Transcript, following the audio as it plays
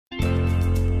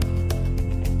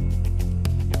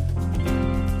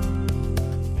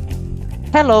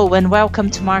Hello and welcome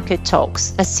to Market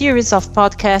Talks, a series of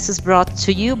podcasts brought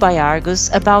to you by Argus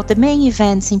about the main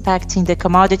events impacting the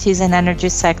commodities and energy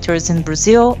sectors in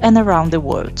Brazil and around the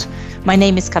world. My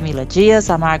name is Camila Dias,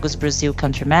 I'm Argus Brazil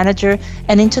Country Manager,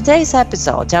 and in today's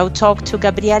episode I will talk to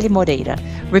Gabrielle Moreira,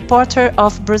 reporter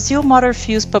of Brazil Motor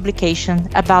Fuels publication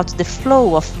about the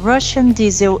flow of Russian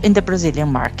diesel in the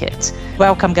Brazilian market.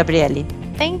 Welcome, Gabrielle.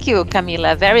 Thank you,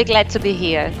 Camila. Very glad to be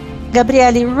here.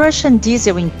 Gabrielle, Russian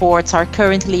diesel imports are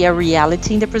currently a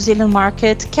reality in the Brazilian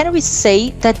market. Can we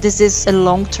say that this is a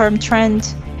long-term trend?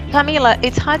 Camila,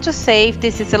 it's hard to say if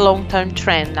this is a long-term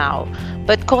trend now.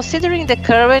 But considering the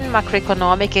current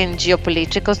macroeconomic and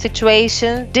geopolitical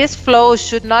situation, this flow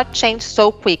should not change so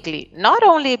quickly, not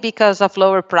only because of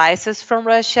lower prices from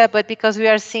Russia, but because we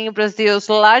are seeing Brazil's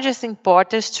largest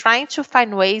importers trying to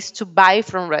find ways to buy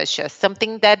from Russia,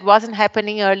 something that wasn't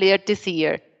happening earlier this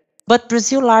year. But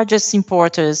Brazil's largest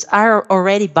importers are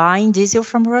already buying diesel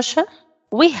from Russia?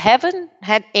 We haven't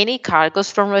had any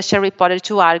cargoes from Russia reported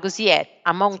to Argus yet.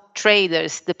 Among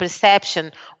traders, the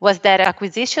perception was that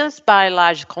acquisitions by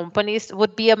large companies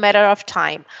would be a matter of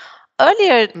time.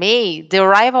 Earlier in May, the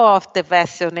arrival of the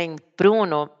vessel named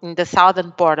Bruno in the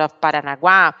southern port of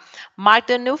Paranaguá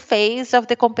marked a new phase of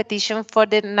the competition for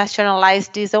the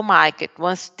nationalized diesel market,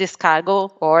 once this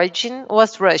cargo origin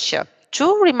was Russia.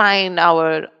 To remind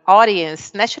our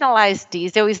audience, nationalized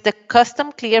diesel is the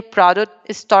custom-clear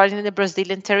product stored in the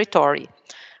Brazilian territory.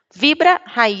 Vibra,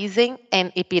 Raízen,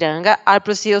 and Ipiranga are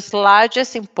Brazil's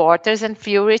largest importers and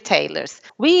fuel retailers.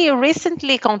 We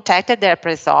recently contacted their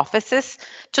press offices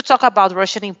to talk about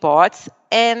Russian imports,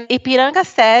 and Ipiranga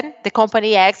said the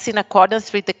company acts in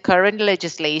accordance with the current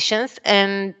legislations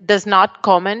and does not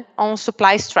comment on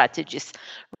supply strategies.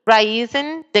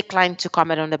 Raízen declined to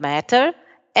comment on the matter,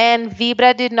 and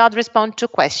Vibra did not respond to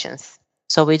questions.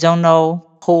 So we don't know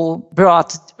who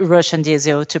brought Russian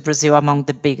diesel to Brazil among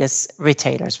the biggest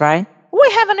retailers, right?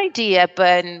 We have an idea,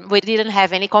 but we didn't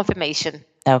have any confirmation.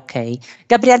 Okay.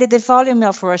 Gabrielle, the volume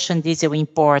of Russian diesel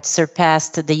imports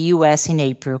surpassed the US in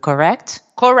April, correct?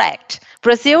 Correct.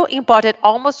 Brazil imported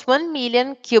almost 1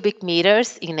 million cubic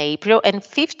meters in April, and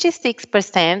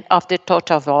 56% of the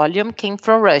total volume came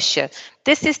from Russia.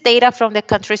 This is data from the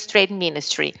country's trade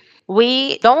ministry.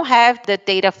 We don't have the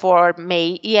data for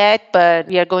May yet, but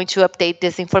we are going to update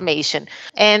this information.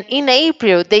 And in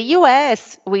April, the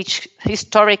US, which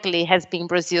historically has been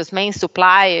Brazil's main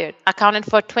supplier, accounted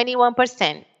for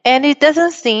 21%. And it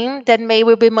doesn't seem that May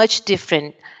will be much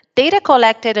different. Data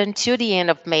collected until the end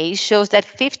of May shows that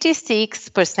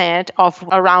 56% of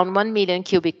around 1 million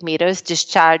cubic meters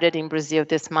discharged in Brazil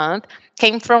this month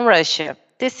came from Russia.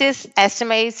 This is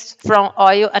estimates from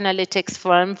oil analytics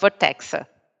firm Vortexa.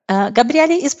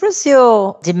 Gabrielle, is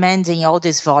Brazil demanding all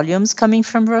these volumes coming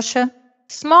from Russia?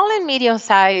 Small and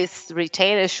medium-sized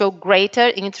retailers show greater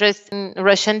interest in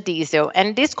Russian diesel,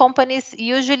 and these companies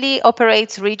usually operate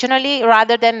regionally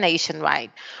rather than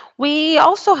nationwide. We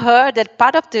also heard that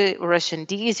part of the Russian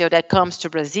diesel that comes to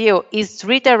Brazil is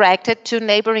redirected to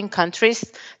neighboring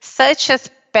countries such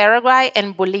as Paraguay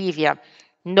and Bolivia.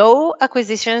 No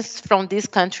acquisitions from these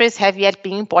countries have yet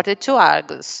been imported to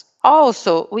Argus.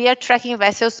 Also, we are tracking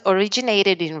vessels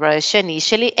originated in Russia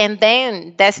initially and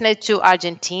then destined to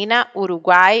Argentina,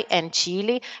 Uruguay, and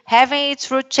Chile, having its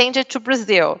route changed to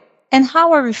Brazil. And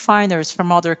how are refiners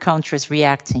from other countries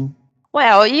reacting?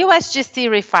 Well, USGC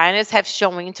refiners have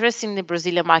shown interest in the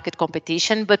Brazilian market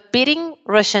competition, but beating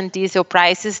Russian diesel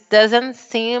prices doesn't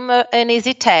seem an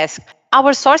easy task.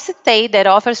 Our sources say that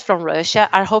offers from Russia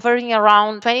are hovering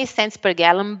around 20 cents per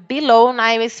gallon below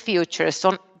NYMEX futures.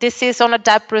 This is on a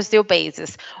DAP Brazil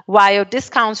basis, while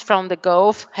discounts from the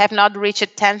Gulf have not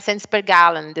reached 10 cents per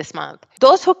gallon this month.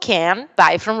 Those who can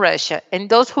buy from Russia, and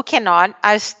those who cannot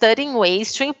are studying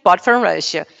ways to import from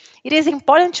Russia. It is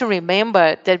important to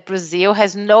remember that Brazil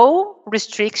has no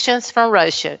restrictions from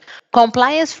Russia.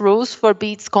 Compliance rules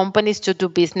forbids companies to do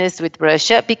business with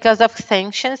Russia because of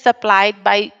sanctions applied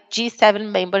by G7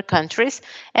 member countries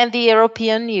and the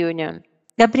European Union.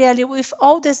 Gabrielle, with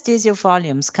all these diesel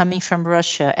volumes coming from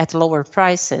Russia at lower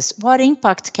prices, what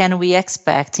impact can we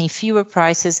expect in fuel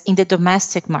prices in the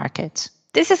domestic market?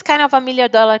 This is kind of $1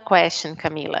 million question,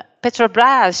 Camila.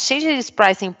 Petrobras changed its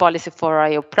pricing policy for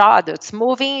oil products,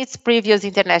 moving its previous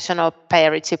international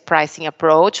parity pricing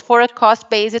approach for a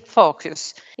cost-based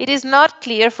focus. It is not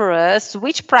clear for us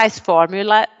which price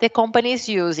formula the company is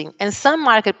using, and some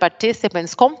market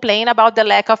participants complain about the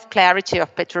lack of clarity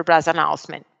of Petrobras'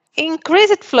 announcement.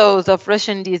 Increased flows of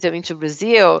Russian diesel into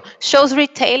Brazil shows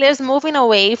retailers moving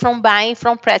away from buying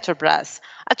from Petrobras,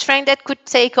 a trend that could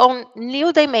take on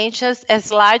new dimensions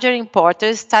as larger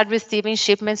importers start receiving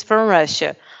shipments from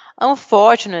Russia.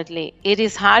 Unfortunately, it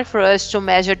is hard for us to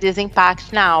measure this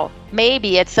impact now.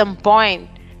 Maybe at some point,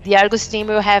 the Argus team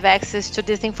will have access to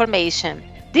this information.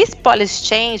 This policy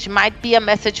change might be a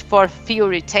message for few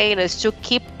retailers to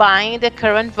keep buying the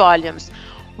current volumes.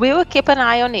 We will keep an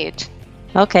eye on it.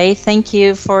 Okay, thank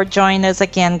you for joining us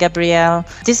again, Gabrielle.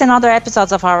 This and other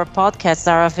episodes of our podcast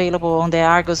are available on the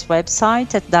Argus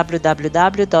website at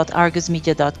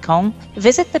www.argusmedia.com.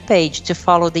 Visit the page to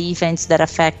follow the events that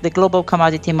affect the global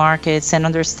commodity markets and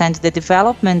understand the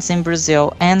developments in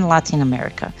Brazil and Latin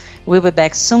America. We'll be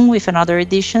back soon with another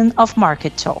edition of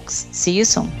Market Talks. See you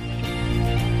soon.